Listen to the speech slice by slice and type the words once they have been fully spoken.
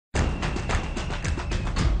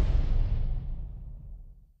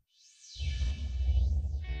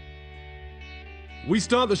We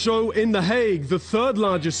start the show in The Hague, the third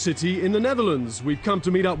largest city in the Netherlands. We've come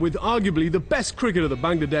to meet up with arguably the best cricketer that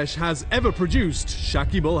Bangladesh has ever produced,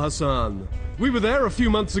 Shakib Al Hasan. We were there a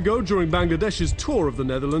few months ago during Bangladesh's tour of the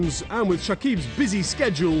Netherlands, and with Shakib's busy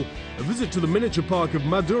schedule, a visit to the miniature park of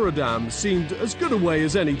Madurodam seemed as good a way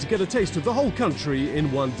as any to get a taste of the whole country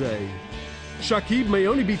in one day. Shakib may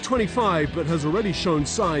only be 25, but has already shown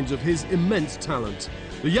signs of his immense talent.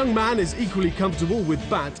 The young man is equally comfortable with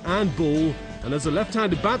bat and ball, and as a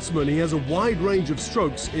left-handed batsman, he has a wide range of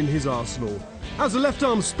strokes in his arsenal. As a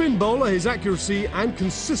left-arm spin bowler, his accuracy and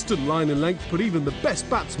consistent line and length put even the best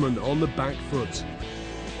batsmen on the back foot.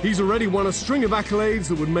 He's already won a string of accolades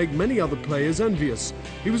that would make many other players envious.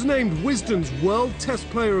 He was named Wisden's World Test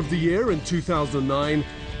Player of the Year in 2009,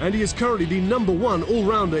 and he is currently the #1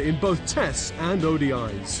 all-rounder in both Tests and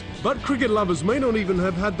ODIs. But cricket lovers may not even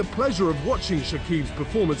have had the pleasure of watching Shakib's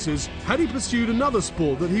performances had he pursued another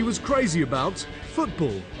sport that he was crazy about,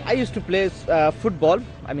 football. I used to play football,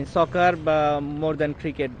 soccer, more than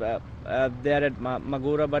cricket there at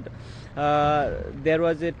Magura, but there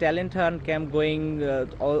was a talent hunt camp going a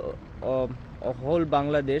whole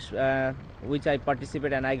Bangladesh, which I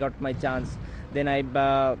participated and I got my chance. Then I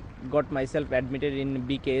got myself admitted in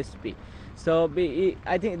BKSP. So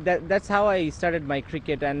I think that's how I started my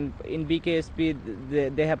cricket, and in BKSP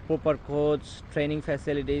they have proper coach, training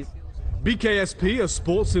facilities. BKSP, a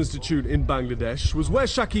sports institute in Bangladesh, was where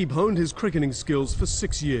Shakib honed his cricketing skills for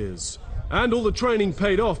 6 years. And all the training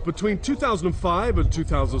paid off. Between 2005 and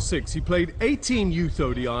 2006, he played 18 youth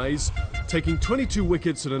ODIs, taking 22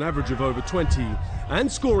 wickets at an average of over 20, and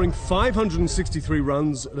scoring 563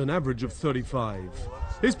 runs at an average of 35.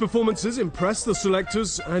 His performances impressed the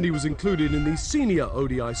selectors, and he was included in the senior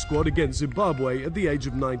ODI squad against Zimbabwe at the age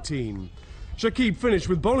of 19. Shakib finished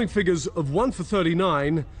with bowling figures of 1 for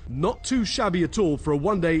 39, not too shabby at all for a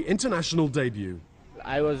one-day international debut.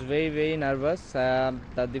 I was very nervous.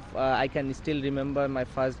 I can still remember my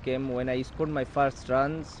first game when I scored my first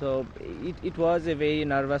run. So it was a very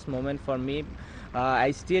nervous moment for me. I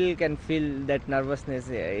still can feel that nervousness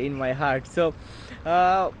in my heart. So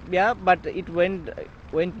but it went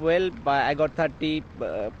well. I got 30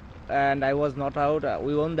 and I was not out.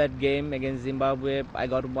 We won that game against Zimbabwe. I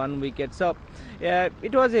got 1 wicket. So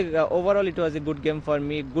it was overall it was a good game for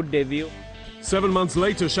me, good debut. 7 months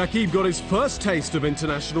later, Shakib got his first taste of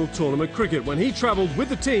international tournament cricket when he travelled with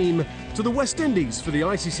the team to the West Indies for the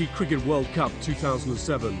ICC Cricket World Cup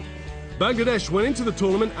 2007. Bangladesh went into the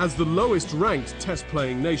tournament as the lowest-ranked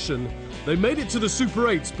test-playing nation. They made it to the Super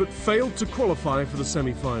 8s but failed to qualify for the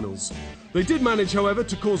semi-finals. They did manage, however,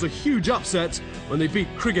 to cause a huge upset when they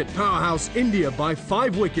beat cricket powerhouse India by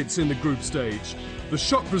 5 wickets in the group stage. The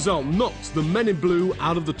shock result knocked the men in blue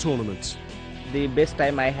out of the tournament. The best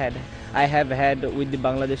time I have had with the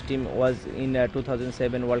Bangladesh team was in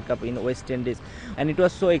 2007 World Cup in West Indies, and it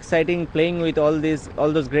was so exciting playing with all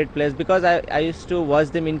those great players, because I used to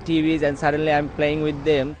watch them in TVs and suddenly I'm playing with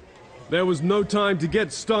them. There was no time to get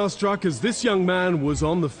starstruck as this young man was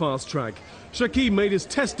on the fast track. Shakib made his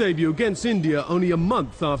test debut against India only a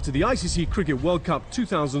month after the ICC Cricket World Cup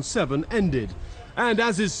 2007 ended. And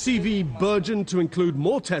as his CV burgeoned to include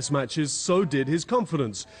more test matches, so did his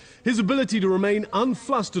confidence. His ability to remain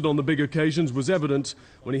unflustered on the big occasions was evident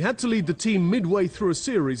when he had to lead the team midway through a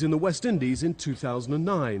series in the West Indies in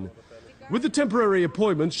 2009. With the temporary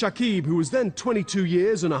appointment, Shakib, who was then 22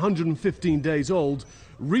 years and 115 days old,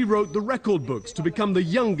 rewrote the record books to become the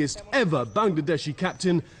youngest ever Bangladeshi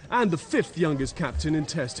captain and the 5th youngest captain in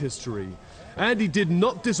Test history. And he did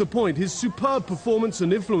not disappoint. His superb performance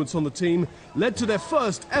and influence on the team led to their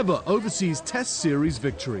first ever overseas Test series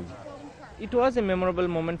victory. It was a memorable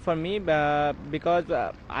moment for me because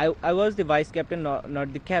I was the vice captain,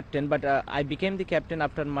 not the captain, but I became the captain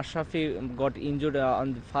after Mashrafi got injured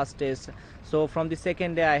on the first test. So from the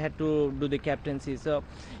second day I had to do the captaincy. So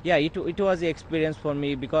yeah, it was the experience for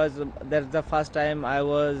me, because that's the first time I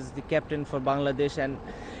was the captain for Bangladesh, and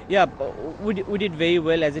yeah, we did very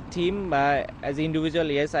well as a team. As an individual,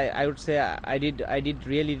 yes, I would say I did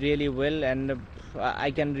really well, and I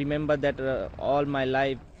can remember that all my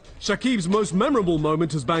life. Shakib's most memorable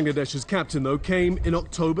moment as Bangladesh's captain, though, came in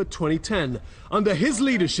October 2010. Under his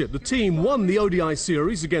leadership, the team won the ODI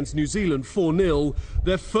series against New Zealand 4-0,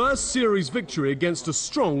 their first series victory against a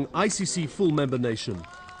strong ICC full-member nation.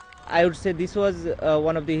 I would say this was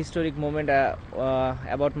one of the historic moments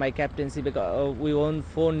about my captaincy, because we won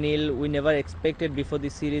 4-0. We never expected before the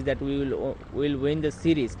series that we will win the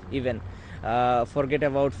series even. Forget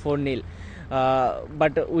about 4-0.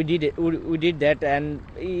 But we did it. We did that, and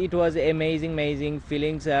it was amazing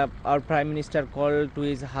feelings. Our Prime Minister called to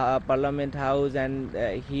his Parliament House, and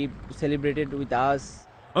he celebrated with us.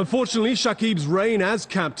 Unfortunately, Shakib's reign as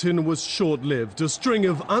captain was short-lived. A string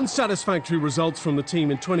of unsatisfactory results from the team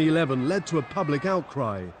in 2011 led to a public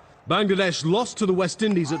outcry. Bangladesh lost to the West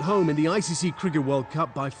Indies at home in the ICC Cricket World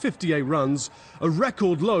Cup by 58 runs, a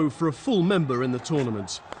record low for a full member in the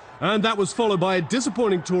tournament. And that was followed by a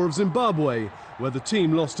disappointing tour of Zimbabwe, where the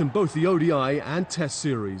team lost in both the ODI and Test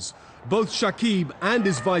series. Both Shakib and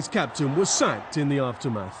his vice-captain were sacked in the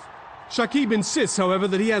aftermath. Shakib insists, however,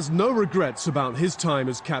 that he has no regrets about his time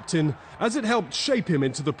as captain, as it helped shape him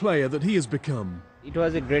into the player that he has become. It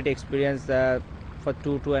was a great experience. For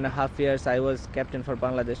 2.5 years I was captain for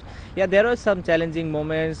Bangladesh. Yeah, there were some challenging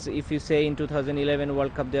moments. If you say in 2011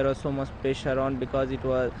 World Cup, there was so much pressure on because it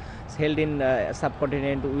was held in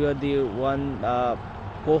subcontinent. We were the one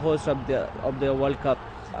co-host of the World Cup.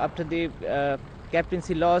 After the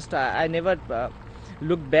captaincy lost, I never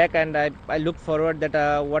looked back, and I looked forward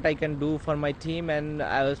that what I can do for my team, and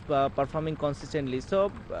I was performing consistently.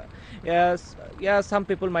 So yes, yeah, some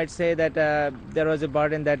people might say that there was a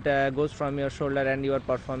burden that goes from your shoulder and you are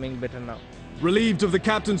performing better now. Relieved of the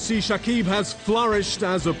captaincy, Shakib has flourished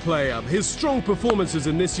as a player. His strong performances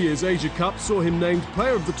in this year's Asia Cup saw him named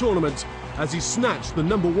player of the tournament as he snatched the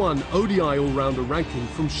 #1 ODI all-rounder ranking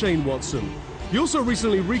from Shane Watson. He also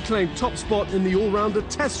recently reclaimed top spot in the all-rounder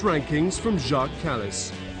test rankings from Jacques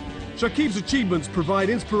Kallis. Shakib's achievements provide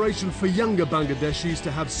inspiration for younger Bangladeshis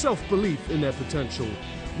to have self-belief in their potential.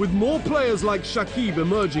 With more players like Shakib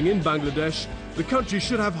emerging in Bangladesh, the country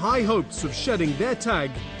should have high hopes of shedding their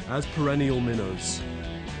tag as perennial minnows.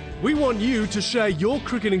 We want you to share your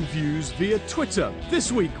cricketing views via Twitter. This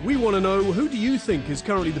week, we want to know, who do you think is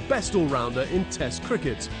currently the best all-rounder in Test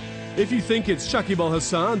cricket? If you think it's Shakib Al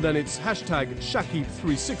Hasan, then it's hashtag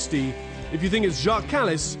Shakib360. If you think it's Jacques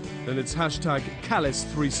Kallis, then it's hashtag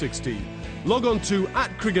Kallis360. Log on to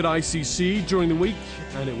 @CricketICC during the week,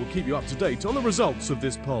 and it will keep you up to date on the results of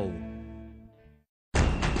this poll.